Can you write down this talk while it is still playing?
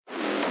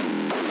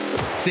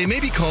They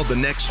may be called the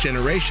next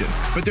generation,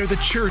 but they're the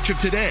church of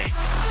today.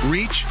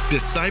 Reach,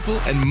 disciple,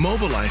 and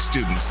mobilize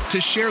students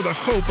to share the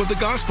hope of the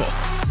gospel.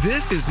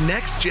 This is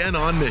Next Gen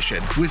on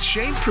Mission with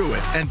Shane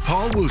Pruitt and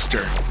Paul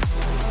Wooster.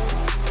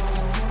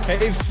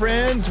 Hey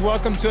friends,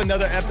 welcome to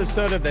another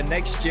episode of the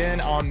Next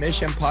Gen on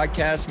Mission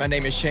podcast. My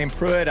name is Shane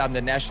Pruitt. I'm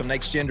the National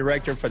Next Gen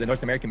Director for the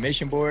North American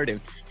Mission Board. And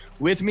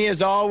with me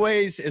as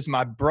always is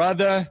my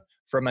brother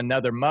from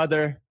another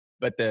mother,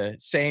 but the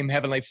same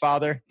Heavenly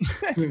Father.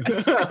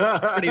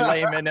 Pretty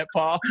lame, isn't it,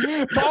 Paul?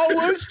 Paul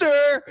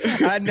Wooster,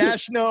 a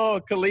National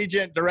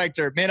Collegiate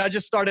Director. Man, I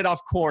just started off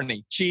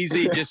corny,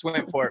 cheesy, just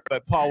went for it.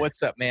 But Paul,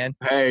 what's up, man?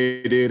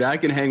 Hey, dude, I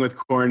can hang with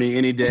corny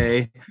any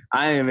day.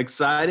 I am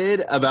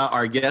excited about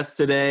our guest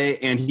today,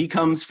 and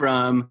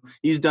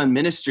he's done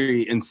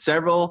ministry in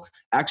several,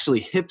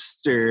 actually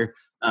hipster,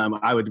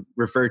 I would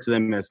refer to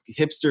them as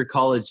hipster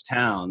college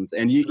towns.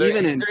 And is there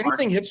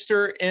anything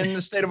hipster in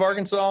the state of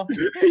Arkansas?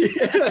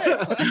 Yeah,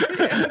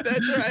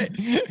 that's right.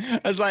 I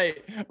was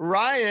like,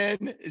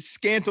 Ryan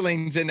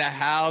Scantling's in the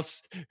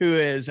house, who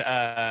is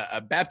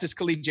a Baptist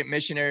collegiate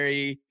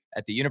missionary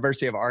at the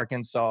University of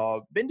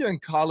Arkansas, been doing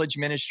college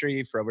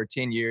ministry for over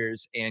 10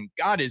 years, and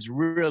God has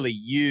really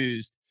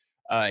used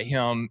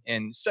him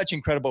in such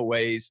incredible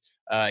ways.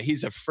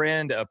 He's a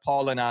friend of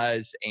Paul and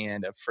I's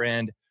and a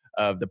friend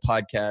of the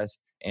podcast.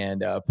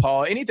 And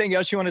Paul, anything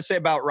else you want to say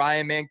about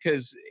Ryan, man?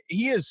 Because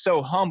he is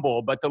so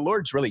humble, but the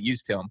Lord's really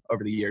used him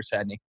over the years,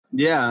 hadn't he?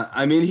 Yeah,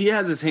 I mean, he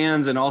has his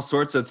hands in all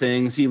sorts of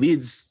things. He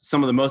leads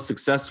some of the most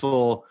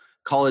successful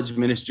college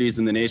ministries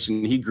in the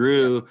nation. He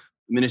grew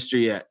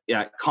ministry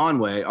at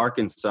Conway,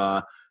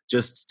 Arkansas,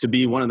 just to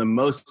be one of the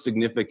most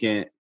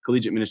significant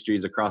collegiate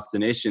ministries across the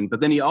nation. But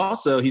then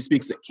he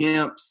speaks at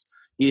camps.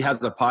 He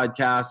has a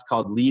podcast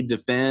called Lead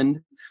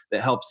Defend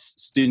that helps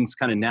students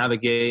kind of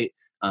navigate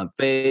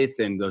faith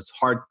and those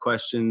hard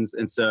questions.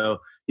 And so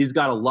he's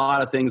got a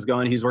lot of things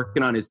going. He's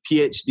working on his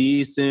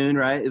PhD soon,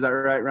 right? Is that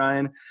right,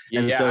 Ryan?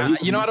 And yeah. So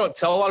I don't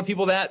tell a lot of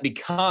people that,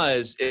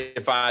 because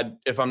if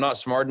I'm not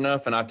smart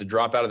enough and I have to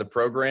drop out of the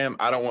program,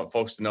 I don't want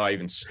folks to know I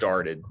even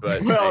started.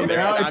 But well,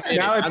 now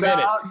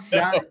it's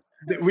out.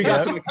 We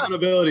got some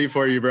accountability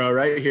for you, bro,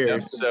 right here.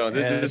 Yep. So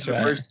this is the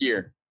first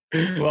year.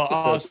 Well,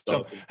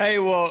 awesome. Hey,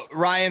 well,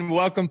 Ryan,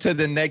 welcome to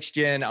the Next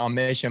Gen on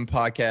Mission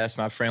podcast,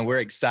 my friend. We're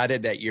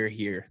excited that you're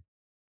here.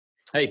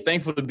 Hey,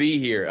 thankful to be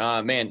here.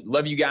 Man,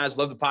 love you guys.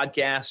 Love the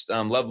podcast.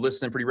 Love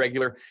listening pretty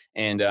regular.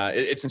 And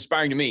it's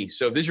inspiring to me.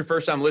 So if this is your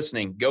first time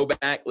listening, go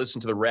back,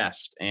 listen to the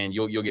rest, and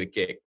you'll get a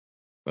kick.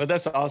 Well,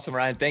 that's awesome,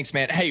 Ryan. Thanks,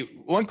 man. Hey,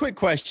 one quick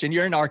question.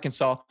 You're in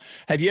Arkansas.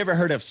 Have you ever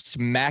heard of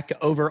Smack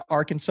Over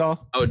Arkansas?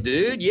 Oh,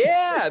 dude.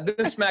 Yeah. I've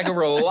been Smack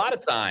Over a lot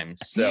of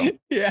times. So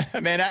yeah,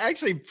 man, I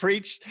actually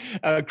preached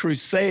a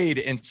crusade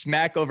in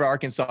Smack Over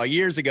Arkansas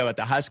years ago at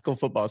the high school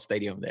football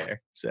stadium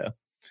there. So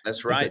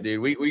that's right,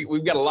 dude.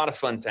 We've got a lot of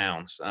fun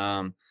towns.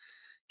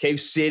 Cave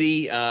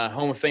City,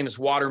 home of famous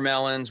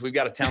watermelons. We've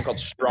got a town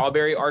called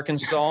Strawberry,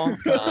 Arkansas.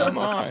 Come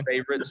on. My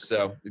favorites.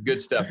 So good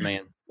stuff,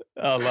 man.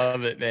 I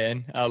love it,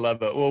 man. I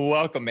love it. Well,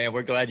 welcome, man.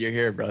 We're glad you're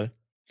here, brother.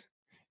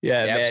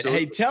 Yeah, man. Absolutely.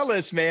 Hey, tell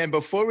us, man,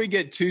 before we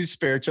get too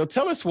spiritual,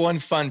 tell us one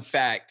fun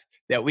fact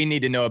that we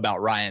need to know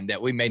about Ryan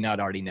that we may not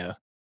already know.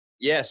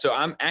 Yeah, so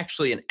I'm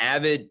actually an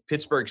avid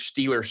Pittsburgh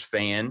Steelers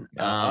fan.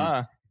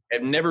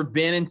 I've never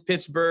been in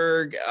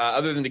Pittsburgh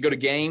other than to go to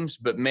games,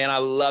 but man, I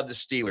love the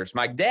Steelers.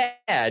 My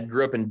dad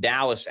grew up in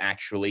Dallas,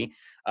 actually,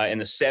 in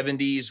the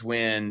 70s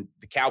when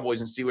the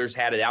Cowboys and Steelers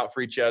had it out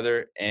for each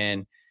other.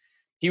 And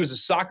he was a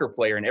soccer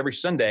player, and every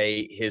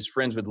Sunday his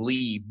friends would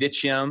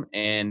ditch him,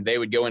 and they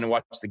would go in and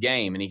watch the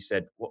game. And he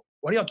said, well,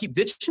 what do y'all keep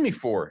ditching me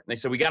for? And they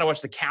said, we got to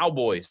watch the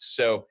Cowboys.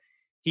 So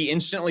he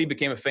instantly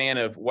became a fan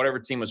of whatever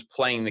team was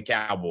playing the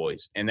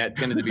Cowboys, and that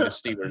tended to be the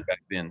Steelers back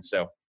then.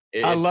 So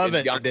I love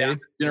it, dude.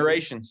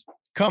 Generations.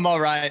 Come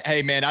on, Ryan.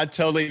 Hey, man, I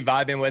totally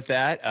vibing with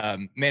that.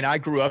 Man, I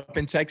grew up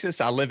in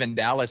Texas. I live in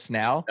Dallas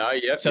now. Oh,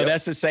 yeah. So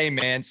that's the same,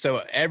 man.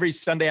 So every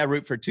Sunday I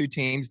root for two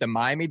teams, the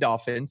Miami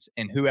Dolphins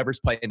and whoever's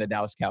playing the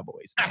Dallas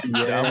Cowboys.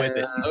 Yeah. So I'm with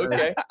it.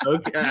 Okay.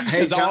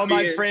 Because all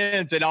my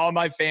friends and all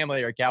my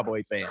family are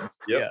Cowboy fans.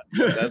 Yep.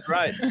 Yeah. That's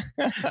right.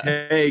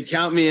 Hey,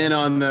 count me in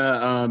on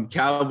the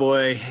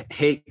Cowboy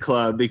hate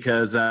club,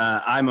 because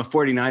I'm a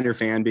 49er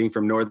fan, being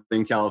from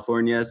Northern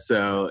California.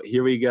 So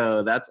here we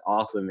go. That's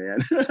awesome, man.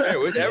 Hey,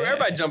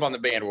 everybody jump on the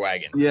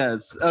bandwagon.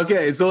 Yes.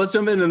 Okay. So let's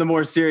jump into the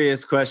more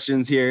serious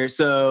questions here.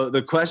 So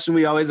the question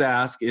we always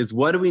ask is,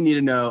 what do we need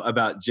to know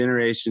about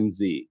Generation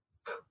Z?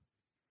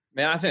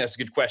 Man, I think that's a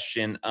good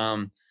question.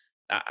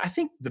 I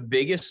think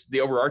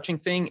the overarching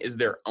thing is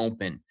they're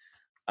open.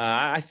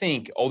 I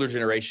think older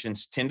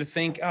generations tend to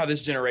think, oh,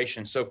 this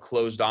generation's so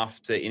closed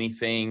off to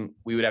anything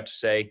we would have to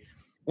say.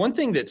 One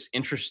thing that's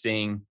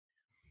interesting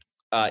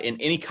in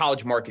any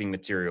college marketing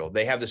material,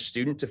 they have the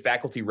student to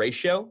faculty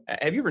ratio.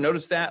 Have you ever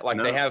noticed that? Like,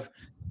 no. They have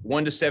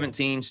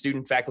 1:17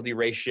 student faculty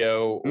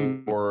ratio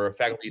or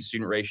faculty to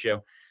student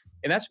ratio.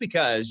 And that's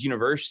because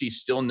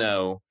universities still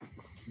know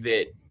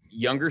that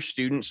younger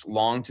students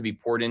long to be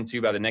poured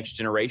into by the next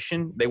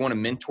generation. They want to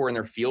mentor in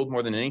their field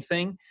more than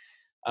anything.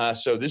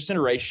 So this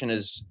generation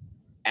is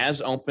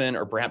as open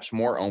or perhaps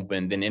more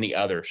open than any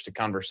others to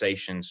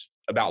conversations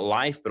about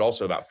life, but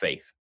also about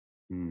faith.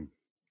 Mm.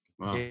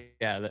 Wow.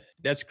 Yeah,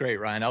 that's great,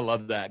 Ryan. I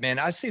love that, man.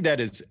 I see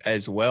that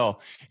as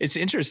well. It's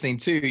interesting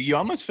too. You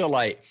almost feel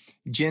like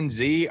Gen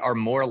Z are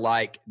more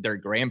like their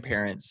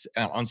grandparents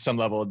on some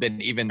level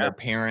than even their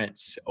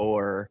parents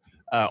or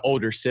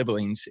older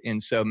siblings.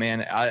 And so,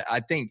 man,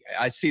 I think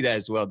I see that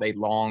as well. They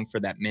long for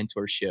that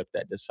mentorship,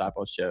 that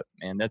discipleship.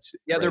 Man, that's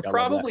yeah. great. They're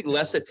probably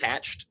less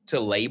attached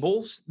to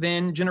labels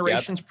than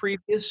generations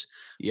previous.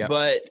 Yeah,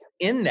 but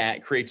in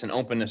that creates an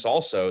openness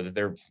also that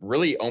they're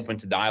really open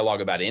to dialogue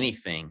about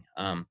anything.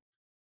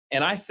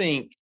 And I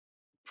think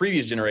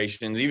previous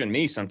generations, even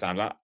me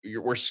sometimes,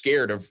 we're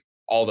scared of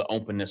all the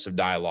openness of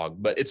dialogue,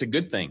 but it's a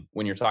good thing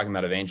when you're talking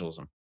about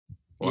evangelism.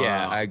 Wow.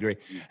 Yeah, I agree.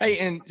 Hey,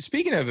 and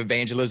speaking of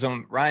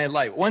evangelism, Ryan,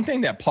 like one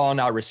thing that Paul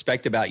and I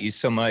respect about you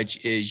so much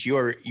is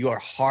your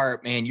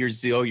heart, man, your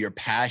zeal, your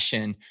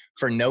passion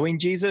for knowing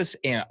Jesus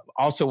and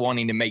also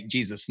wanting to make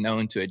Jesus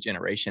known to a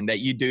generation, that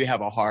you do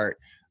have a heart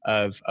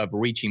of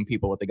reaching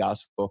people with the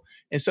gospel.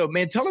 And so,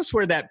 man, tell us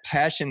where that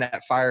passion,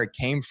 that fire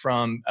came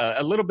from,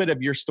 a little bit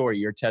of your story,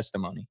 your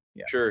testimony.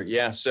 Yeah. Sure.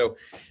 Yeah. So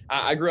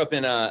I grew up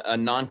in a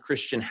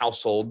non-Christian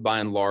household by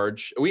and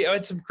large. We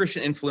had some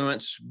Christian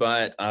influence,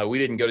 but we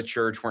didn't go to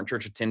church, weren't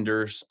church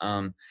attenders.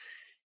 And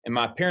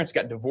my parents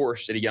got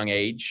divorced at a young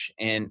age.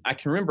 And I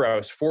can remember I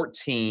was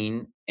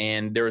 14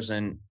 and there was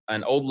an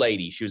old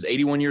lady. She was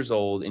 81 years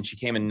old and she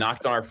came and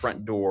knocked on our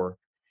front door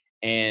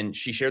and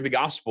she shared the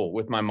gospel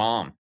with my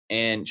mom.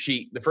 And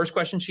the first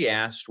question she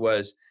asked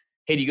was,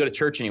 "Hey, do you go to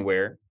church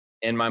anywhere?"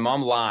 And my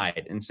mom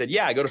lied and said,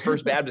 "Yeah, I go to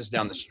First Baptist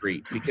down the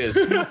street," because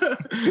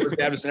First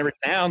Baptist in every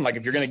town, like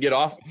if you're going to get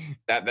off,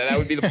 that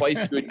would be the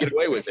place you would get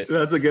away with it.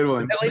 That's a good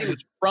one. And that lady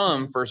was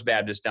from First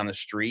Baptist down the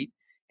street.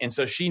 And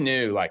so she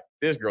knew, like,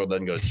 this girl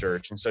doesn't go to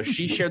church. And so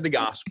she shared the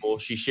gospel.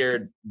 She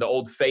shared the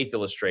old faith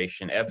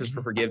illustration. F is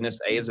for forgiveness.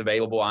 A is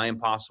available. I am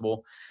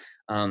possible.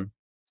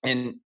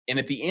 And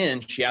at the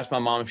end, she asked my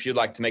mom if she would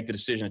like to make the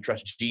decision to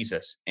trust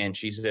Jesus. And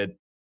she said,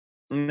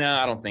 "No,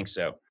 I don't think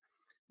so."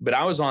 But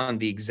I was on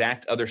the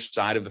exact other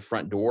side of the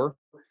front door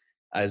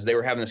as they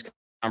were having this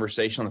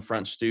conversation on the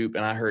front stoop,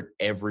 and I heard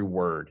every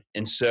word.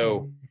 And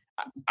so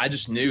I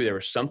just knew there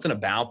was something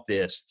about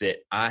this that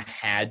I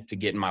had to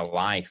get in my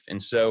life.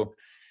 And so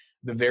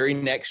the very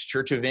next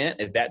church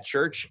event at that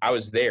church, I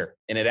was there.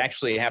 And it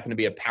actually happened to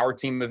be a power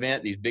team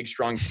event. These big,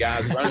 strong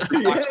guys running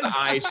through the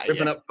ice,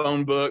 ripping up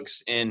phone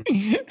books. And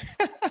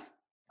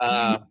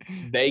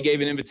they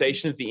gave an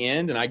invitation at the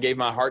end, and I gave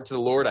my heart to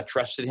the Lord. I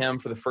trusted him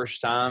for the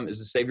first time as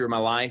the savior of my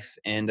life.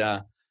 And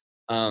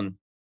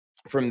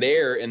from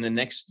there, in the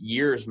next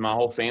years, my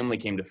whole family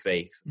came to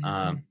faith.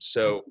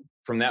 So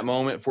from that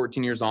moment,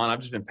 14 years on, I've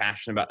just been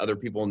passionate about other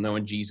people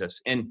knowing Jesus.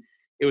 And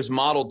it was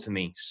modeled to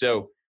me.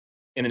 So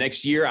in the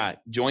next year, I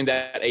joined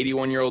that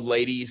 81-year-old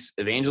lady's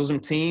evangelism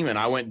team, and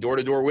I went door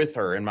to door with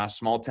her in my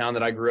small town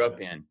that I grew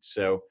up in.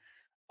 So,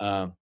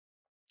 so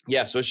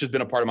it's just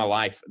been a part of my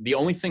life. The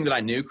only thing that I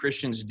knew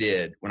Christians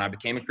did when I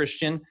became a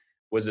Christian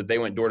was that they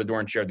went door to door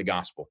and shared the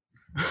gospel.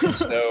 And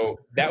so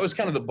that was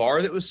kind of the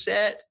bar that was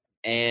set,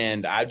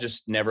 and I've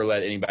just never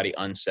let anybody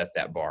unset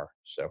that bar.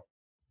 So.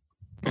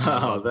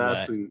 Wow,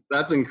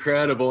 that's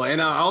incredible.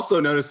 And I also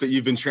noticed that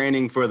you've been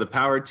training for the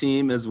power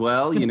team as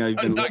well. You know, you've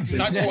been not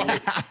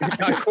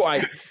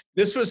quite.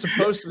 This was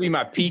supposed to be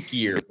my peak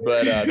year,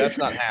 but that's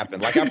not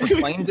happened. Like I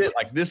proclaimed it,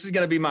 like this is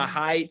going to be my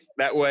height.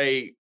 That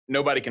way,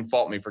 nobody can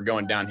fault me for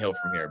going downhill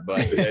from here. But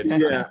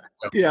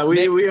we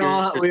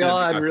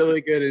all had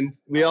really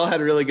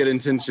good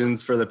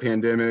intentions for the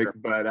pandemic,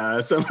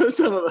 but some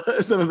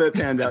of it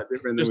panned out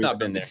different. Just not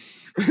been there.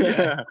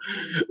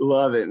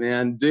 Love it,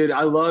 man. Dude,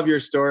 I love your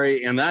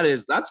story. And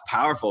that's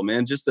powerful,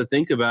 man. Just to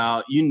think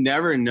about, you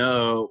never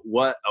know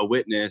what a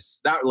witness,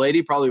 that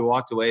lady probably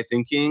walked away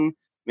thinking,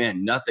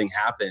 man, nothing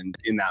happened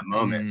in that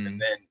moment. And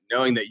then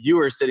knowing that you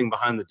were sitting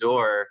behind the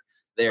door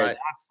there, right.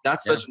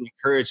 That's such an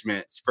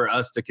encouragement for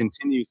us to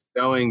continue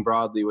going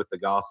broadly with the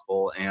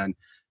gospel. And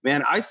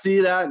man, I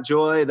see that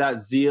joy, that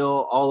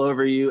zeal all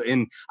over you.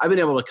 And I've been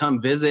able to come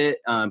visit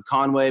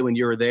Conway when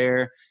you were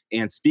there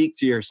and speak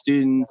to your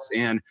students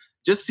and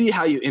just see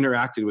how you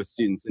interacted with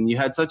students. And you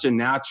had such a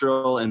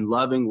natural and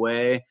loving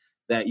way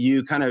that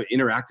you kind of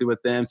interacted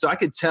with them. So I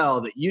could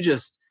tell that you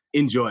just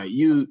enjoy it.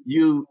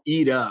 You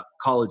eat up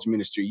college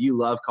ministry. You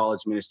love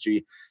college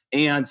ministry.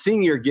 And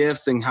seeing your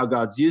gifts and how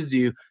God's used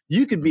you,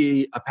 you could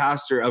be a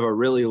pastor of a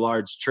really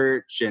large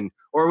church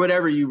or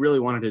whatever you really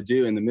wanted to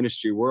do in the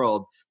ministry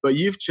world. But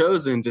you've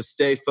chosen to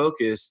stay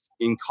focused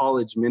in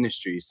college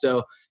ministry.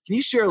 So can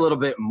you share a little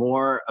bit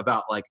more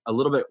about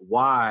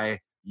why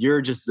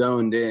you're just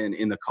zoned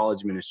in the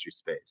college ministry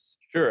space?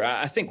 Sure.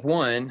 I think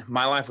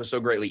my life was so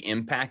greatly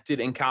impacted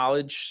in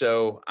college.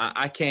 So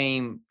I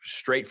came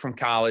straight from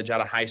college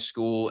out of high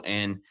school.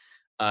 And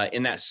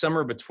in that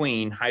summer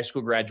between high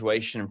school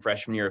graduation and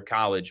freshman year of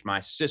college, my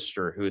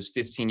sister, who was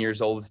 15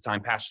 years old at the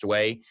time, passed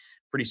away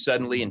pretty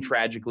suddenly and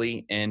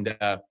tragically. And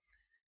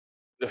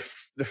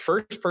the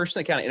first person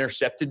that kind of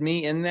intercepted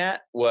me in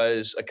that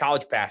was a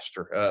college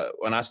pastor.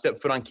 When I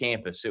stepped foot on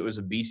campus, it was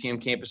a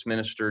BCM campus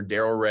minister,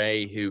 Daryl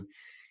Ray, who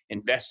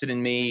invested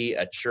in me,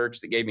 a church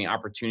that gave me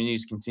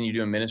opportunities to continue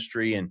doing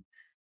ministry. And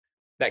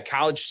that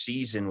college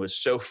season was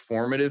so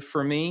formative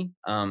for me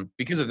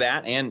because of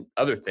that and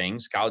other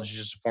things. College is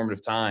just a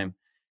formative time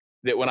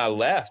that when I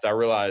left, I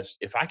realized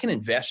if I can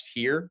invest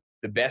here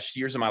the best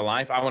years of my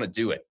life, I want to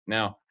do it.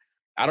 Now,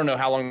 I don't know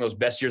how long those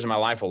best years of my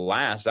life will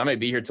last. I may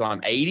be here till I'm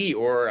 80,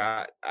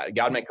 or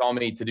God may call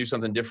me to do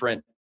something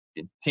different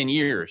in 10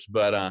 years.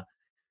 But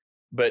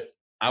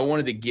I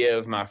wanted to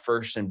give my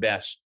first and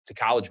best to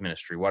college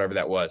ministry, whatever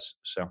that was.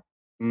 So.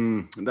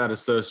 That is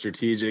so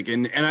strategic.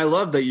 And I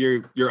love that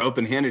your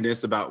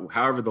open-handedness about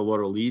however the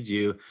Lord will lead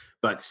you,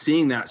 but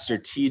seeing that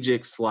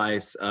strategic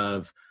slice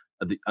of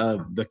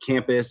the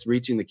campus,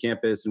 reaching the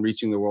campus and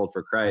reaching the world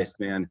for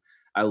Christ, man.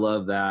 I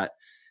love that.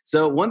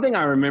 So one thing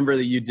I remember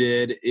that you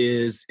did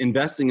is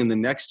investing in the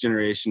next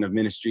generation of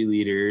ministry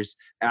leaders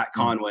at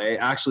Conway.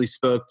 Actually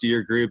spoke to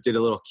your group, did a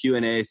little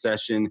Q&A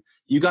session.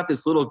 You got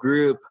this little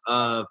group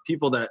of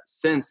people that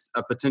sensed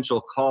a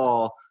potential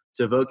call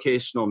to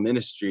vocational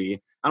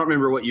ministry. I don't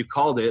remember what you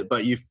called it,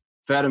 but you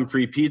fed them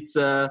free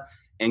pizza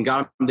and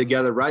got them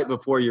together right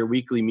before your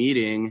weekly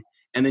meeting.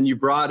 And then you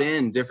brought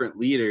in different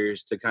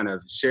leaders to kind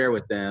of share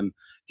with them.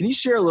 Can you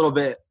share a little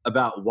bit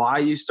about why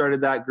you started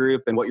that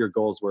group and what your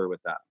goals were with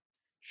that?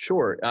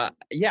 Sure. I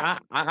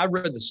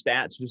read the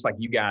stats just like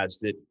you guys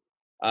that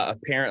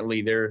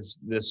apparently there's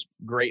this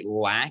great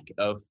lack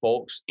of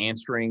folks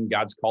answering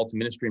God's call to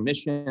ministry and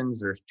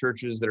missions. There's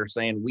churches that are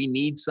saying we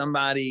need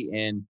somebody,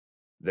 and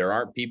there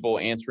aren't people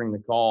answering the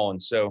call.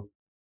 And so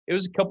it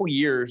was a couple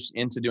years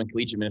into doing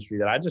collegiate ministry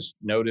that I just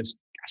noticed,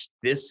 gosh,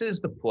 this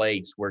is the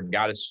place where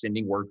God is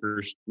sending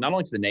workers, not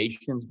only to the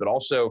nations, but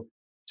also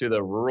to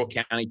the rural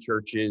county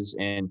churches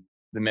and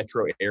the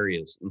metro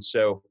areas. And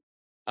so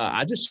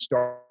I just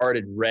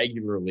started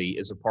regularly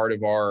as a part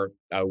of our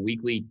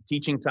weekly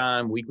teaching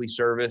time, weekly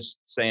service,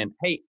 saying,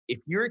 hey, if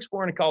you're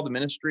exploring a call to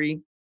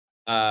ministry,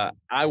 I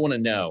want to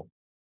know.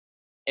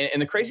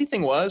 And the crazy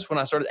thing was, when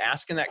I started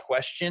asking that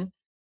question,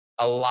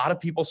 a lot of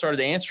people started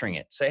answering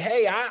it. Say,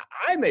 hey,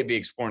 I may be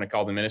exploring a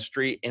call to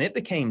ministry. And it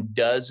became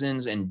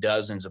dozens and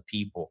dozens of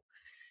people.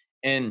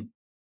 And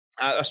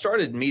I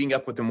started meeting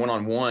up with them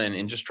one-on-one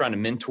and just trying to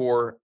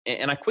mentor.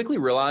 And I quickly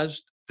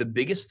realized the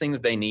biggest thing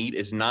that they need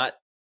is not,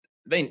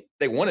 they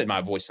wanted my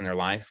voice in their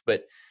life,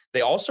 but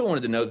they also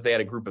wanted to know that they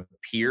had a group of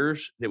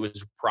peers that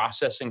was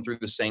processing through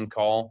the same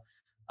call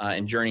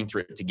and journeying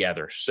through it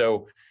together.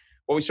 So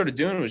what we started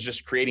doing was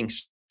just creating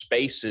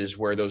spaces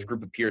where those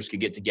group of peers could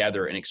get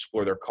together and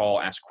explore their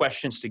call, ask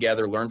questions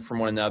together, learn from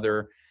one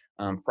another,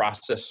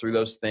 process through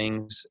those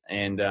things.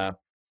 And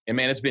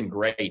man, it's been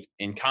great.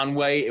 In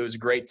Conway, it was a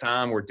great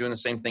time. We're doing the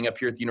same thing up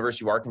here at the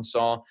University of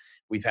Arkansas.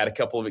 We've had a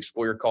couple of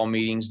Explore Your Call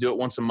meetings, do it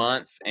once a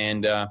month.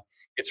 And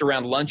it's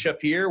around lunch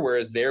up here,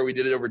 whereas there we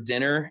did it over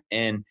dinner.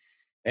 And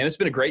it's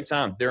been a great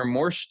time. There are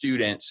more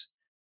students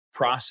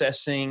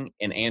processing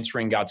and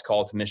answering God's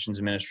call to missions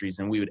and ministries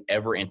than we would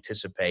ever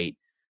anticipate.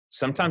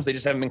 Sometimes they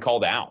just haven't been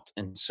called out.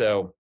 And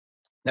so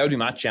that would be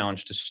my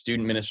challenge to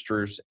student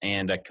ministers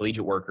and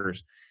collegiate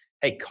workers.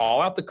 Hey,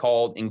 call out the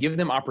called and give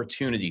them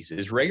opportunities.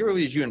 As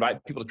regularly as you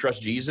invite people to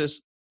trust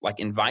Jesus, like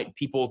invite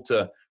people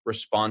to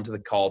respond to the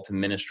call to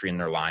ministry in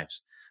their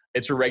lives.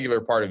 It's a regular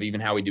part of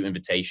even how we do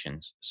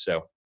invitations.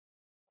 So.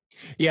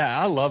 Yeah,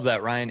 I love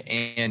that, Ryan.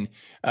 And,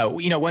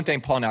 one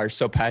thing Paul and I are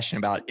so passionate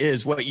about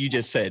is what you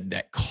just said,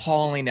 that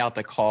calling out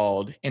the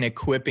called and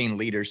equipping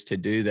leaders to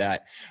do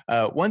that.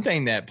 One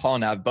thing that Paul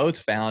and I have both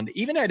found,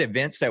 even at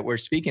events that we're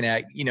speaking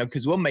at,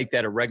 because we'll make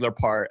that a regular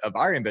part of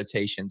our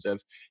invitations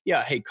of,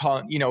 hey,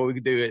 what we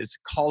can do is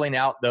calling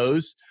out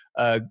those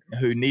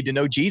who need to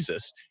know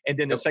Jesus. And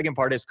then the second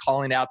part is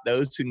calling out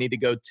those who need to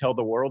go tell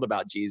the world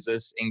about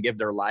Jesus and give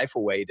their life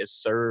away to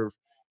serve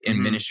in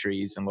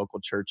ministries and local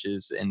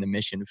churches in the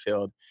mission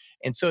field.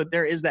 And so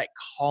there is that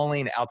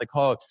calling out the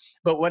call.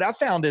 But what I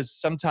found is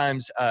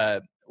sometimes,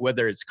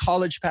 whether it's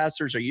college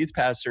pastors or youth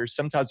pastors,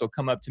 sometimes they'll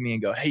come up to me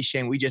and go, hey,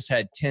 Shane, we just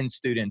had 10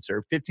 students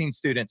or 15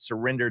 students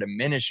surrender to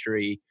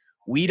ministry.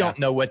 We don't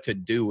know what to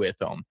do with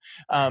them.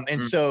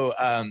 So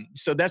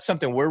that's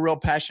something we're real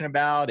passionate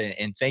about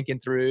and thinking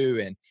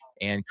through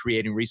and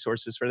creating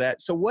resources for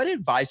that. So what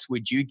advice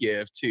would you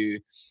give to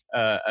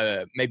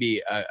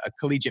maybe a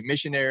collegiate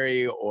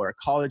missionary or a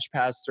college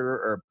pastor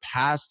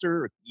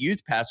or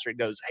youth pastor that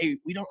goes, hey,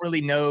 we don't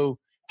really know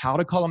how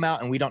to call them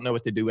out and we don't know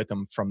what to do with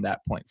them from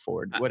that point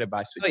forward? What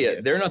advice would you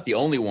give? They're not the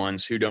only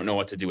ones who don't know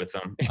what to do with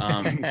them.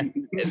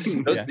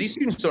 These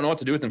students don't know what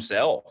to do with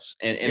themselves.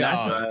 And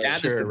I think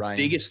that's the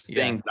biggest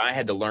thing that I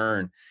had to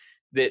learn,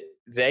 that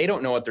they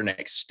don't know what their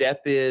next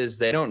step is.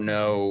 They don't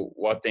know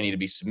what they need to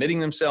be submitting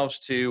themselves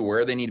to,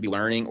 where they need to be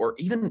learning, or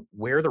even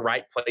where the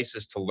right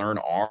places to learn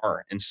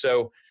are. And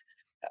so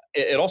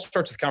it all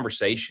starts with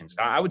conversations.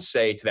 I would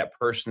say to that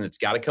person that's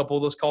got a couple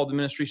of those called to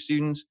ministry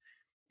students,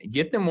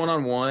 get them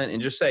one-on-one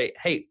and just say,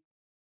 hey,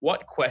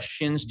 what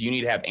questions do you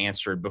need to have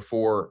answered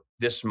before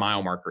this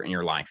mile marker in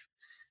your life?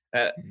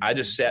 I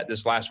just sat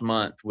this last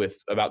month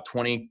with about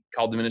 20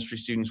 called to ministry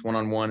students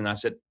one-on-one. And I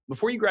said,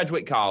 before you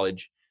graduate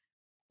college,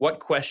 what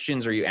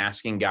questions are you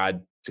asking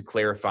God to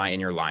clarify in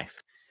your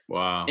life?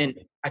 Wow. And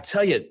I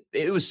tell you,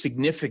 it was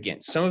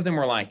significant. Some of them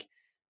were like,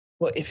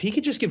 well, if he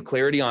could just give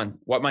clarity on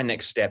what my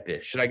next step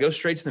is, should I go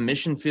straight to the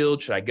mission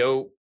field? Should I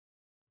go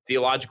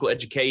theological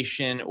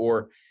education?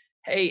 Or,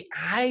 hey,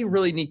 I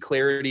really need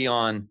clarity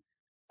on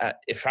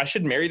if I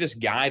should marry this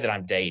guy that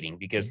I'm dating,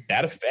 because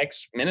that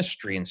affects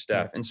ministry and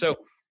stuff. And so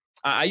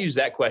I use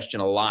that question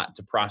a lot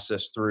to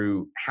process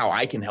through how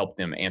I can help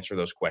them answer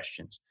those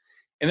questions.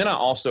 And then I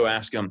also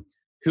ask them,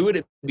 who would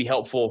it be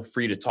helpful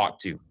for you to talk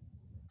to?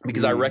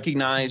 Because I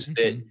recognize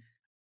that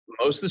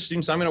most of the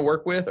students I'm going to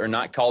work with are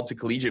not called to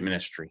collegiate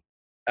ministry.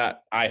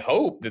 I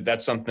hope that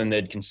that's something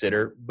they'd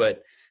consider,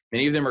 but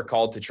many of them are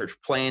called to church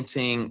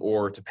planting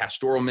or to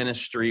pastoral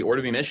ministry or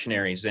to be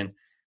missionaries. And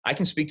I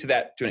can speak to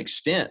that to an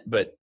extent,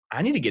 but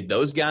I need to get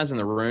those guys in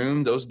the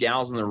room, those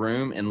gals in the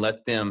room, and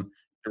let them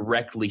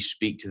directly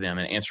speak to them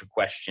and answer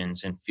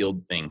questions and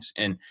field things.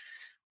 And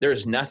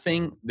there's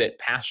nothing that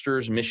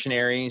pastors,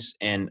 missionaries,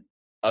 and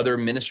other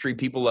ministry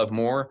people love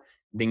more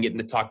than getting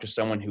to talk to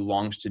someone who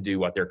longs to do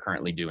what they're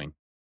currently doing.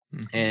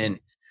 And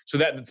so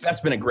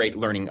that's been a great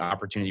learning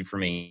opportunity for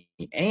me.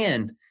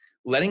 And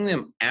letting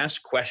them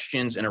ask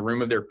questions in a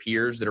room of their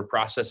peers that are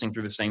processing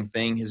through the same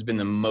thing has been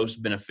the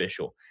most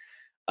beneficial.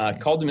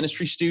 Called to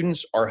ministry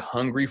students are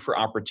hungry for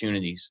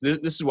opportunities.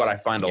 This is what I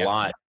find a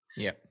lot.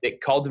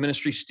 That called to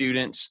ministry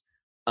students,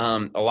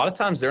 a lot of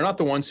times they're not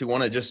the ones who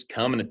want to just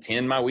come and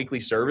attend my weekly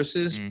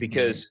services,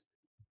 because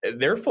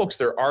they're folks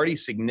that are already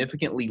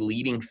significantly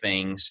leading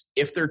things.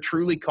 If they're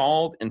truly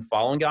called and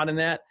following God in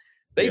that,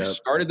 they've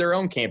started their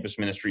own campus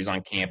ministries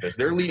on campus.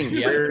 They're leading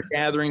prayer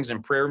gatherings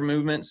and prayer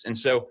movements. And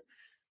so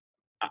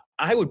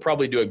I would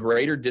probably do a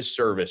greater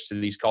disservice to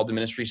these called to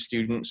ministry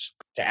students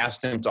to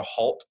ask them to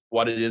halt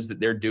what it is that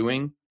they're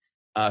doing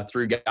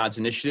through God's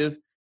initiative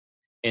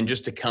and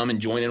just to come and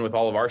join in with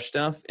all of our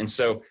stuff. And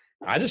so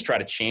I just try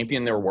to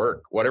champion their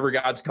work, whatever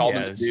God's called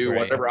them to do,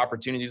 whatever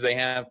opportunities they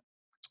have.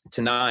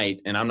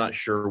 Tonight, and I'm not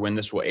sure when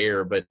this will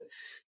air, but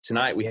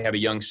tonight we have a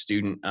young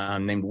student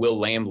named Will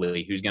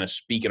Lambley who's going to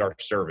speak at our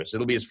service.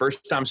 It'll be his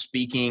first time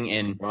speaking,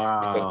 and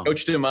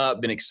coached him up,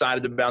 been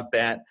excited about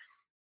that.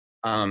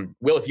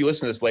 Will, if you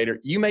listen to this later,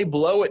 you may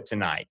blow it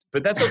tonight,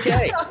 but that's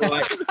okay. It's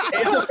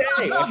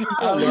okay.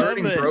 I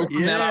learn and grow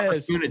from that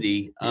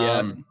opportunity.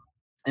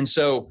 And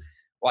so,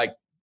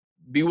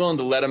 be willing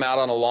to let them out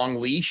on a long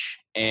leash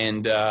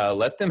and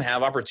let them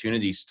have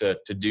opportunities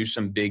to do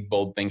some big,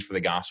 bold things for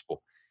the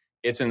gospel.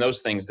 It's in those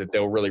things that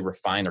they'll really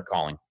refine their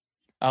calling.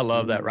 I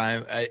love that,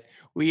 Ryan.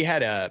 We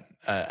had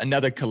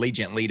another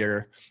collegiate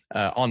leader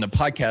on the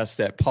podcast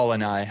that Paul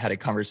and I had a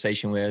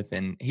conversation with,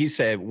 and he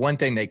said one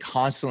thing they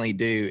constantly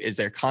do is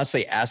they're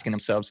constantly asking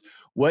themselves,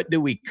 what do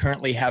we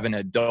currently have an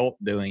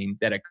adult doing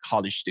that a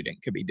college student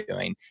could be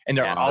doing? And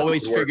they're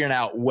always figuring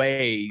out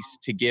ways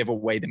to give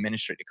away the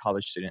ministry to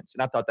college students.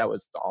 And I thought that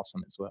was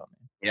awesome as well,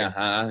 man.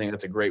 Yeah, I think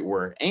that's a great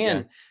word.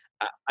 And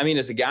I mean,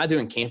 as a guy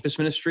doing campus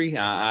ministry,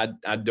 I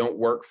don't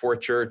work for a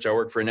church. I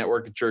work for a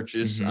network of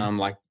churches,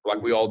 like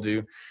we all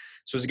do.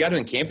 So as a guy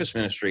doing campus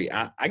ministry,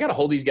 I got to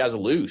hold these guys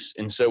loose.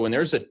 And so when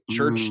there's a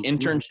church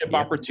internship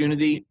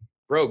opportunity,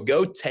 bro,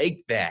 go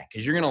take that,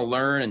 because you're going to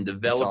learn and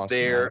develop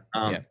there.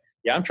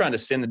 I'm trying to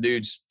send the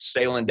dudes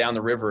sailing down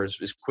the river as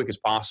quick as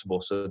possible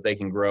so that they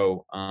can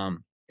grow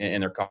in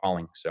their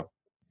calling. So.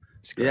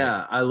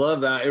 Yeah, I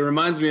love that. It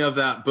reminds me of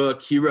that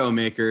book, Hero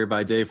Maker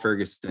by Dave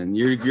Ferguson.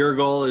 Your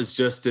goal is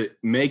just to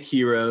make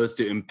heroes,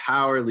 to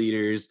empower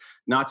leaders,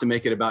 not to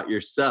make it about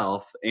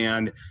yourself.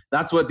 And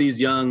that's what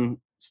these young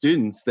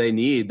students, they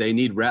need. They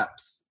need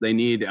reps. They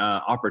need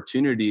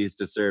opportunities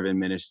to serve in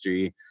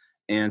ministry.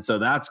 And so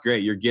that's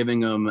great. You're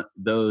giving them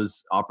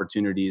those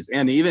opportunities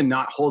and even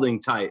not holding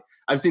tight.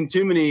 I've seen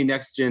too many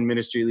next gen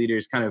ministry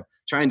leaders kind of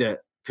trying to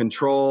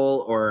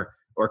control or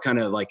kind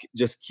of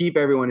just keep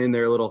everyone in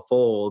their little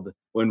fold,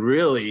 when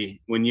really,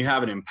 when you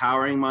have an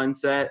empowering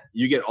mindset,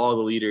 you get all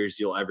the leaders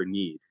you'll ever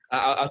need.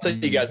 I'll tell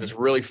you guys this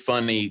really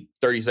funny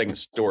 30-second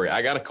story.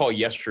 I got a call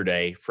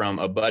yesterday from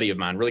a buddy of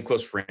mine, really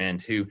close friend,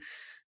 who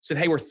said,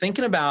 hey, we're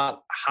thinking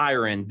about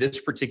hiring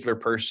this particular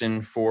person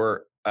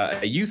for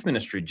a youth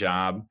ministry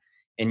job,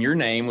 and your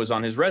name was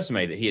on his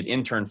resume that he had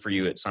interned for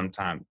you at some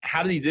time.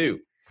 How did he do?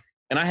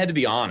 And I had to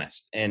be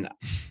honest. And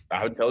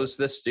I would tell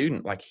this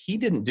student, he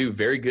didn't do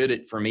very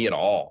good for me at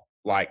all.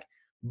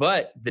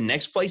 But the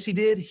next place he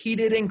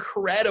did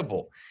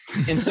incredible.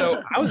 And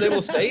so I was able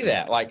to say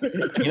that,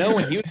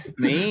 when he was with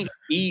me,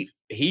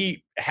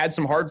 he had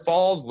some hard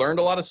falls, learned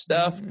a lot of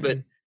stuff. But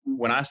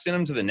when I sent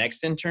him to the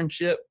next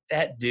internship,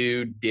 that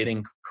dude did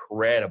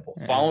incredible.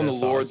 Following the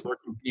Lord, the Lord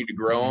continued to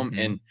grow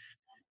him.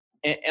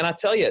 And I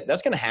tell you,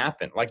 that's going to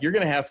happen. You're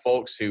going to have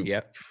folks who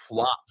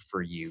flop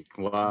for you.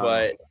 Wow.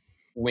 But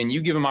when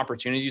you give them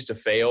opportunities to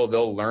fail,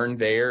 they'll learn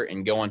there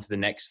and go on to the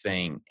next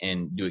thing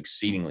and do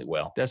exceedingly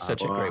well. That's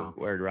such a great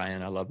word,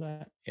 Ryan. I love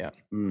that. Yeah.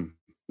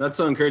 That's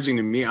so encouraging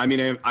to me. I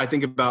mean, I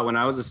think about when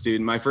I was a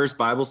student, my first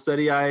Bible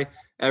study I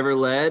ever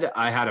led,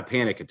 I had a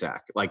panic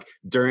attack, like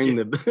during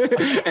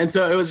the, and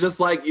so it was just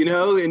like,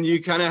 and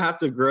you kind of have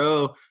to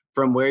grow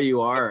from where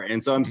you are.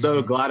 And so I'm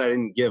so glad I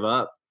didn't give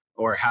up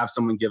or have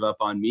someone give up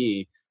on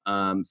me.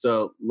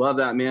 So love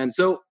that, man.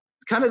 So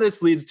kind of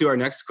this leads to our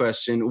next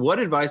question. What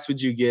advice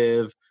would you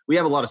give? We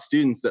have a lot of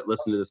students that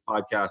listen to this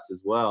podcast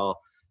as well.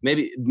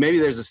 Maybe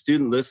there's a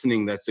student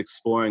listening that's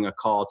exploring a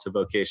call to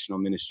vocational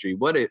ministry.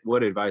 What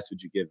advice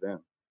would you give them?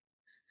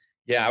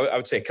 Yeah, I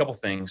would say a couple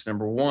things.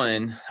 Number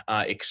one,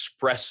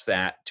 express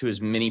that to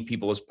as many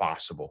people as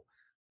possible.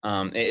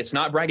 It's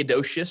not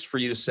braggadocious for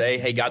you to say,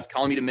 hey, God's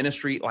calling me to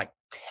ministry. Like,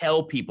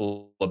 tell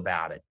people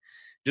about it.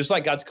 Just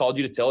like God's called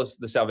you to tell us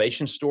the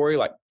salvation story,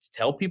 like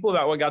tell people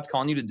about what God's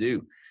calling you to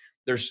do.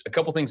 There's a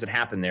couple things that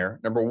happen there.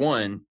 Number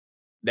one,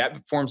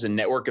 that forms a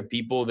network of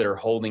people that are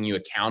holding you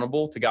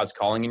accountable to God's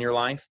calling in your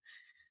life.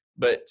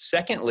 But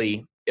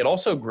secondly, it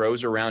also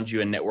grows around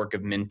you a network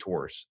of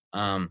mentors.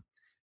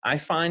 I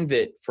find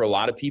that for a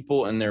lot of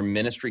people in their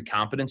ministry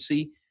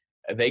competency,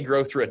 they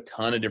grow through a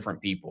ton of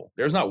different people.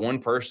 There's not one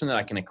person that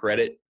I can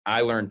accredit. I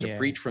learned to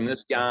preach from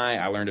this guy.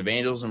 I learned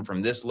evangelism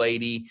from this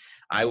lady.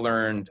 I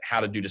learned how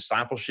to do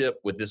discipleship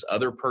with this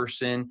other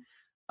person.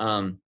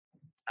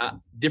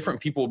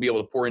 Different people will be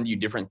able to pour into you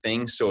different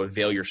things. So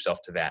avail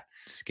yourself to that.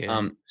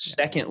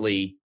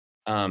 Secondly,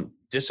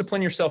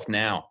 discipline yourself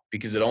now,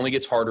 because it only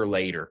gets harder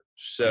later.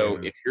 So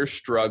if you're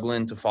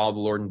struggling to follow the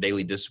Lord in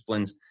daily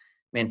disciplines,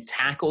 man,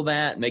 tackle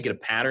that, make it a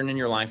pattern in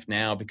your life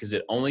now, because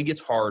it only gets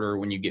harder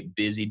when you get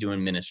busy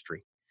doing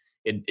ministry.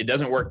 It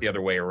doesn't work the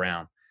other way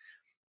around.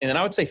 And then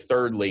I would say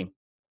thirdly,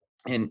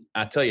 and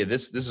I tell you,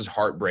 this is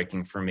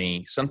heartbreaking for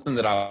me, something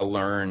that I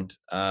learned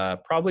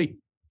probably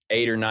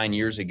 8 or 9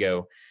 years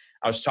ago.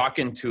 I was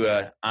talking to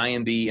a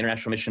IMB,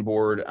 International Mission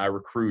Board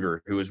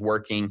recruiter, who was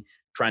working,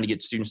 trying to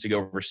get students to go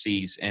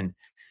overseas. And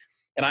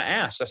I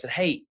asked, I said,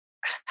 hey,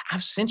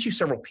 I've sent you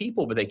several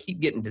people, but they keep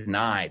getting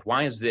denied.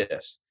 Why is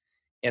this?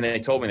 And they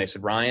told me, they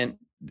said, Ryan,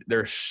 there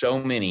are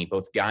so many,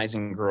 both guys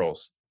and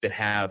girls, that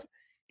have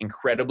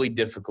incredibly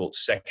difficult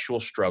sexual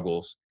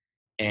struggles,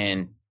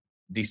 and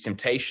these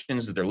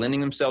temptations that they're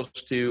lending themselves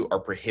to are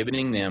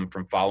prohibiting them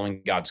from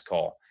following God's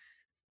call.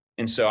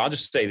 And so I'll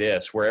just say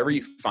this, wherever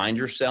you find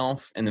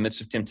yourself in the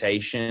midst of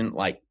temptation,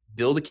 like,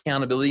 build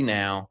accountability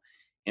now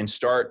and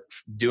start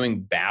doing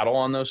battle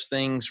on those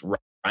things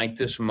right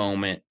this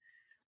moment,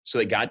 so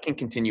that God can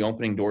continue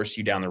opening doors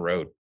to you down the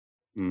road.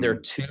 There are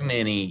too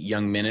many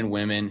young men and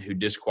women who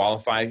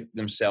disqualify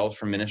themselves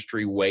from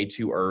ministry way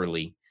too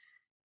early,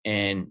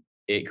 and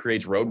it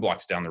creates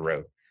roadblocks down the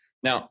road.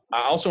 Now,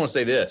 I also want to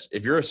say this.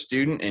 If you're a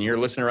student and you're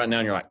listening right now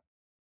and you're like,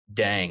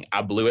 dang,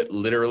 I blew it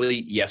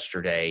literally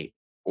yesterday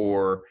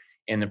or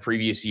in the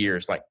previous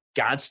years, like,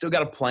 God's still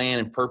got a plan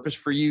and purpose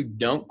for you.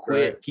 Don't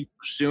quit. Right. Keep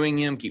pursuing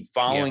him. Keep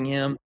following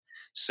him.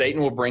 Satan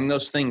will bring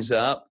those things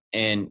up.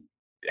 And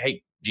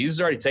hey, Jesus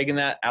has already taken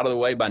that out of the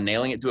way by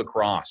nailing it to a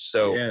cross.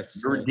 So you're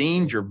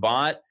redeemed, you're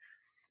bought,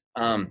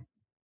 but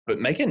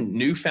make a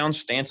newfound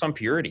stance on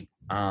purity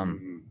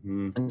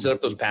and set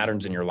up those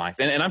patterns in your life.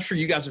 And I'm sure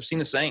you guys have seen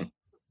the same.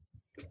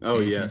 Oh,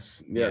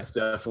 yes,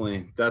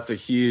 definitely. That's a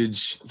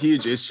huge,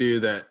 huge issue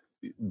that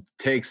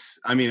takes,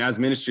 as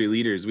ministry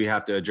leaders, we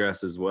have to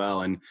address as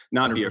well, and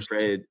not 100%. Be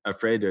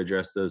afraid to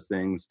address those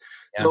things.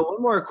 Yeah. So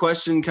one more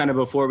question kind of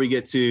before we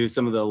get to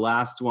some of the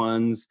last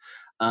ones.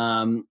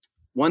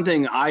 One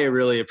thing I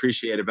really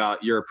appreciate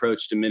about your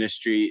approach to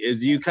ministry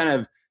is you kind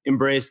of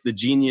embrace the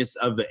genius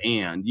of the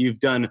and. You've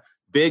done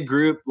big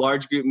group,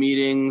 large group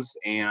meetings,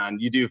 and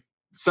you do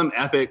some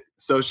epic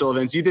social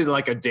events. You did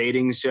like a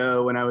dating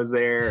show when I was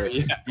there.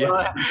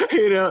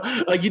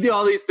 Like, you do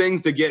all these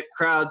things to get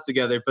crowds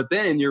together, but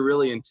then you're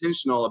really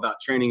intentional about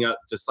training up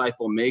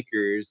disciple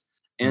makers.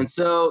 And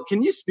so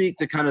can you speak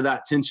to kind of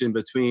that tension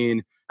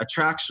between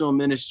attractional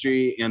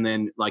ministry and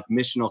then like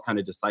missional kind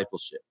of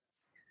discipleship?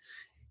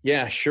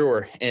 Yeah,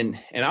 sure. And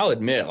I'll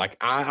admit, like,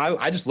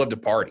 I just love to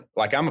party.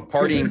 Like, I'm a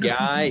partying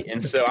guy.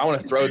 And so I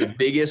want to throw the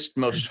biggest,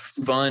 most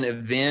fun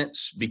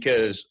events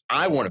because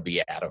I want to be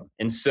at them.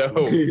 And so,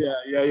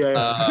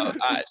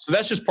 so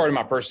that's just part of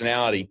my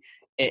personality.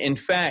 In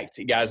fact,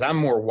 guys, I'm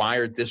more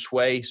wired this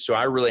way. So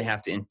I really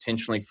have to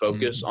intentionally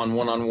focus on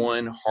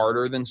one-on-one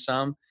harder than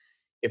some.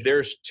 If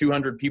there's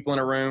 200 people in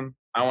a room,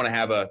 I want to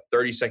have a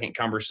 30-second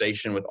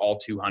conversation with all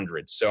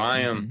 200. So I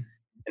am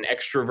an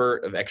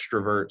extrovert of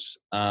extroverts.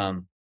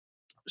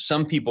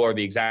 Some people are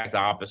the exact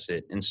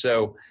opposite. And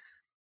so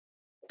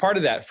part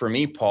of that for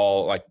me,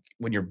 Paul, like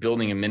when you're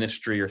building a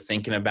ministry or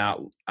thinking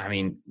about,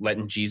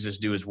 letting Jesus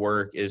do his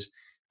work, is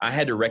I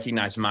had to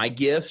recognize my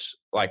gifts,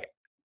 like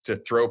to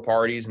throw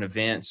parties and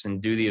events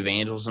and do the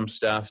evangelism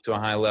stuff to a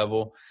high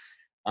level,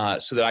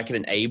 so that I could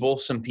enable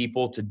some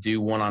people to do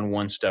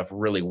one-on-one stuff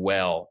really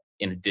well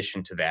in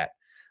addition to that.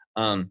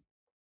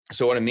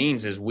 So what it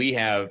means is we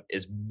have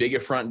as big a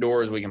front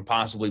door as we can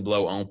possibly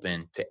blow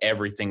open to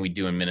everything we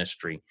do in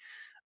ministry.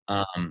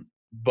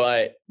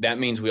 But that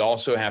means we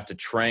also have to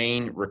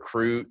train,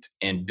 recruit,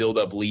 and build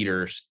up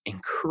leaders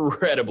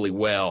incredibly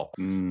well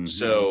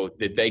so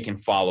that they can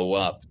follow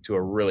up to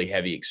a really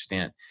heavy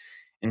extent.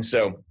 And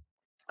so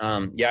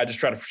I just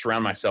try to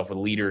surround myself with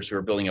leaders who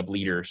are building up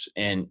leaders.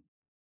 And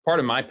part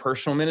of my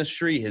personal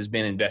ministry has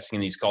been investing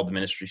in these called the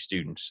ministry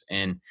students.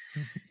 And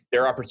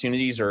their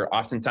opportunities are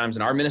oftentimes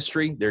in our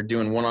ministry. They're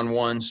doing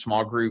one-on-ones,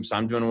 small groups.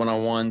 I'm doing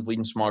one-on-ones,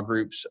 leading small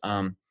groups.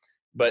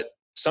 But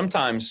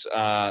sometimes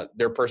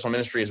their personal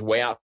ministry is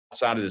way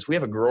outside of this. We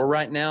have a girl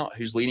right now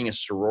who's leading a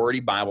sorority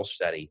Bible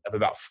study of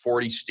about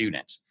 40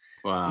 students.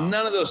 Wow.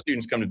 None of those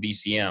students come to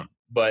BCM,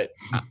 but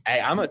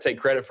I'm going to take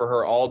credit for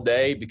her all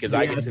day because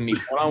I get to meet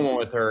one-on-one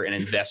with her and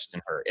invest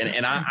in her.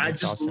 And I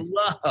just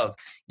love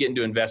getting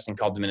to invest in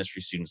called to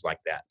ministry students like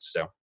that.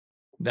 So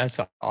that's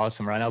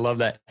awesome, Ryan. I love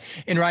that.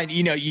 And Ryan,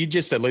 you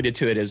just alluded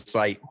to it as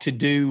like to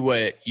do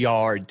what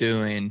y'all are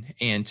doing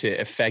and to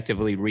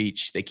effectively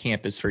reach the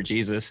campus for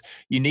Jesus,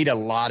 you need a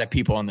lot of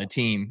people on the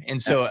team.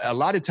 And so a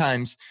lot of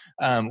times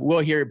we'll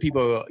hear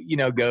people,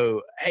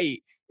 go,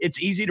 hey, it's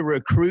easy to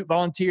recruit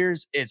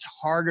volunteers. It's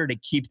harder to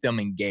keep them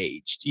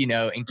engaged,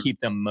 and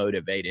keep them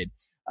motivated.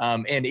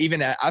 And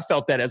even I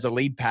felt that as a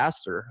lead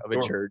pastor of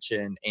a church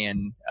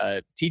and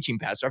teaching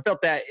pastor. I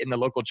felt that in the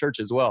local church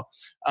as well.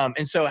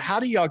 And so how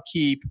do y'all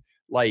keep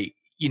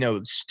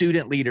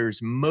student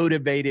leaders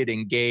motivated,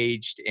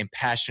 engaged, and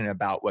passionate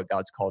about what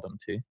God's called them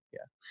to? Yeah.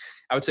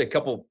 I would say a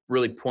couple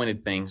really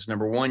pointed things.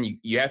 Number one,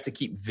 you have to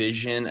keep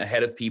vision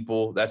ahead of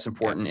people. That's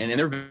important. And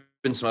there have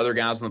been some other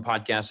guys on the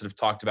podcast that have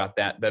talked about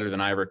that better than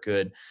I ever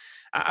could.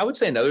 I would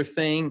say another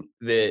thing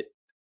that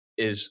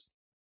is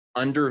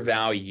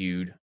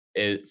undervalued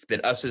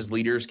that us as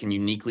leaders can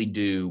uniquely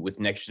do with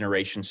next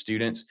generation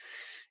students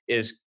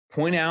is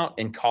point out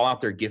and call out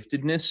their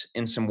giftedness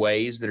in some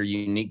ways that are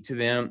unique to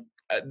them.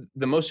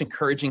 The most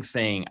encouraging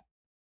thing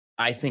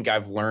I think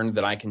I've learned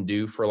that I can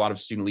do for a lot of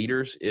student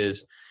leaders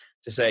is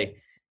to say,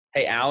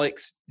 hey,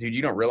 Alex, dude,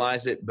 you don't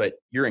realize it, but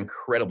you're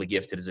incredibly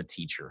gifted as a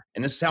teacher.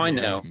 And this is how I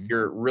know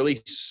you're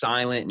really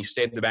silent and you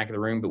stay at the back of the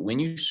room. But when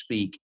you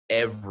speak,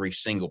 every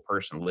single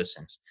person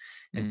listens.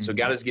 And so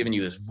God has given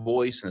you this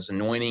voice and this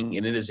anointing,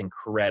 and it is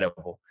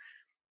incredible.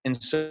 And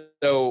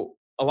so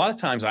a lot of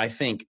times I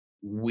think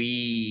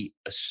we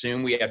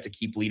assume we have to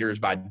keep leaders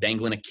by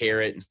dangling a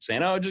carrot and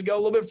saying, oh, just go a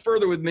little bit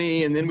further with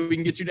me and then we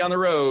can get you down the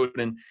road.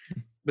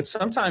 But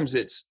sometimes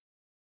it's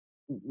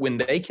when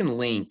they can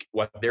link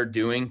what they're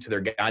doing to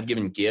their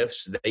God-given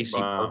gifts, they see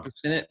purpose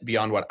in it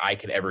beyond what I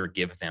could ever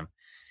give them.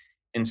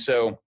 And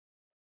so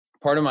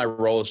part of my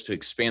role is to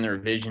expand their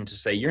vision to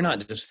say, you're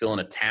not just filling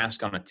a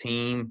task on a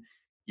team.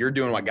 You're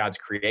doing what God's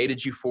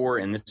created you for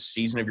in this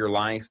season of your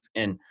life.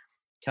 And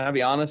can I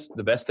be honest?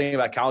 The best thing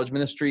about college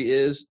ministry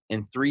is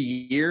in 3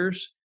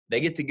 years,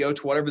 they get to go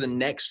to whatever the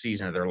next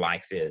season of their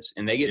life is,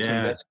 and they get to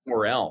invest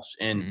somewhere else.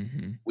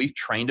 And we've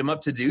trained them up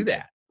to do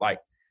that. Like,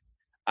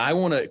 I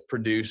want to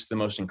produce the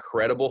most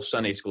incredible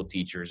Sunday school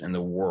teachers in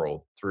the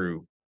world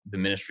through the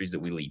ministries that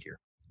we lead here.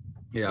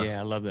 Yeah,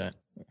 I love that.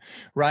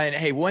 Ryan,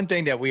 hey, one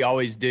thing that we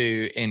always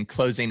do in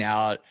closing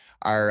out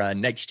our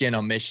Next Gen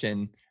on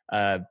Mission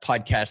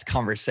podcast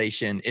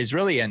conversation is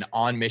really an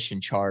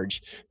on-mission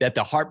charge, that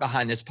the heart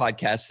behind this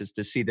podcast is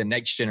to see the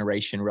next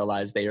generation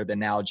realize they are the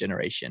now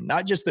generation,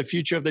 not just the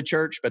future of the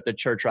church, but the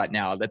church right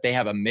now, that they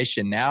have a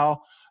mission now,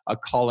 a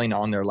calling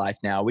on their life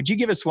now. Would you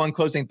give us one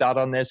closing thought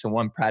on this and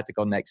one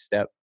practical next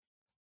step?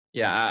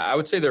 Yeah, I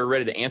would say they're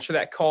ready to answer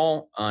that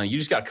call. You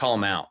just got to call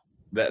them out.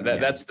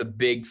 That's the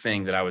big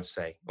thing that I would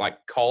say.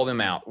 Like, call them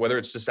out, whether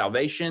it's to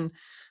salvation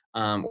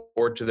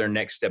or to their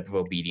next step of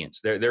obedience.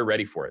 They're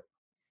ready for it.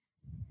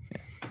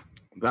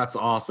 That's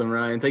awesome,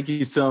 Ryan. Thank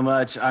you so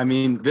much. I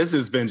mean, this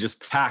has been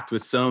just packed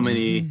with so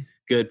many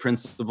good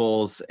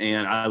principles,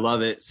 and I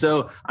love it.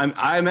 So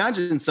I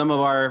imagine some of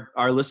our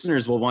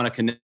listeners will want to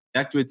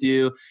connect with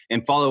you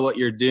and follow what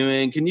you're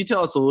doing. Can you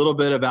tell us a little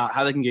bit about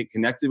how they can get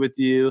connected with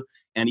you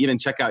and even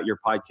check out your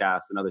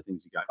podcast and other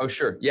things you got? Oh,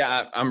 sure.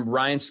 Yeah, I'm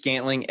Ryan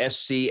Scantling,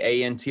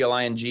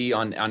 SCANTLING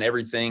on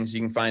everything. So you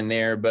can find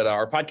there. But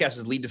our podcast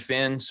is Lead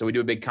Defend. So we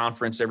do a big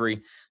conference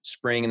every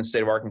spring in the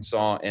state of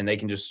Arkansas, and they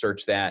can just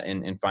search that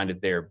and find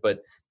it there.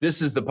 But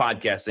this is the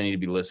podcast they need to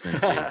be listening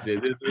to.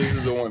 This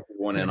is the one people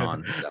want in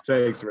on.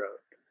 Thanks, bro.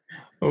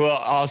 Well,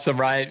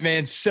 awesome, Ryan.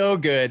 Man, so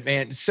good,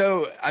 man.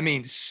 So,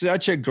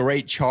 such a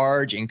great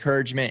charge,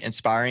 encouragement,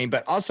 inspiring,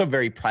 but also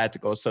very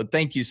practical. So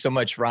thank you so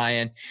much,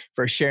 Ryan,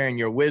 for sharing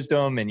your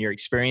wisdom and your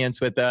experience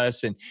with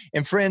us. And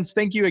friends,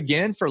 thank you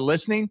again for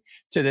listening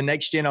to the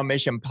Next Gen on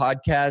Mission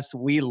podcast.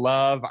 We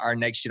love our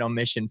Next Gen on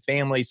Mission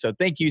family. So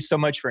thank you so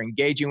much for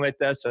engaging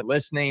with us and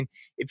listening.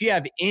 If you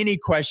have any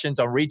questions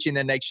on reaching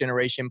the next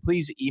generation,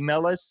 please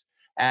email us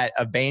at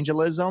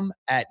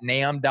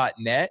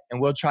evangelism@nam.net,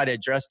 and we'll try to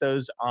address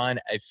those on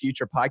a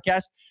future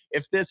podcast.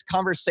 If this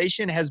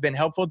conversation has been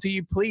helpful to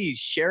you, please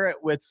share it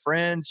with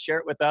friends, share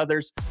it with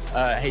others.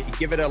 Hey,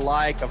 give it a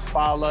like, a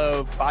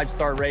follow,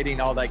 5-star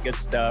rating, all that good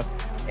stuff.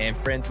 And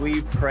friends,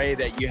 we pray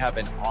that you have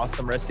an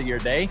awesome rest of your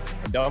day.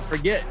 And don't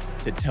forget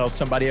to tell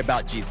somebody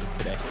about Jesus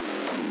today.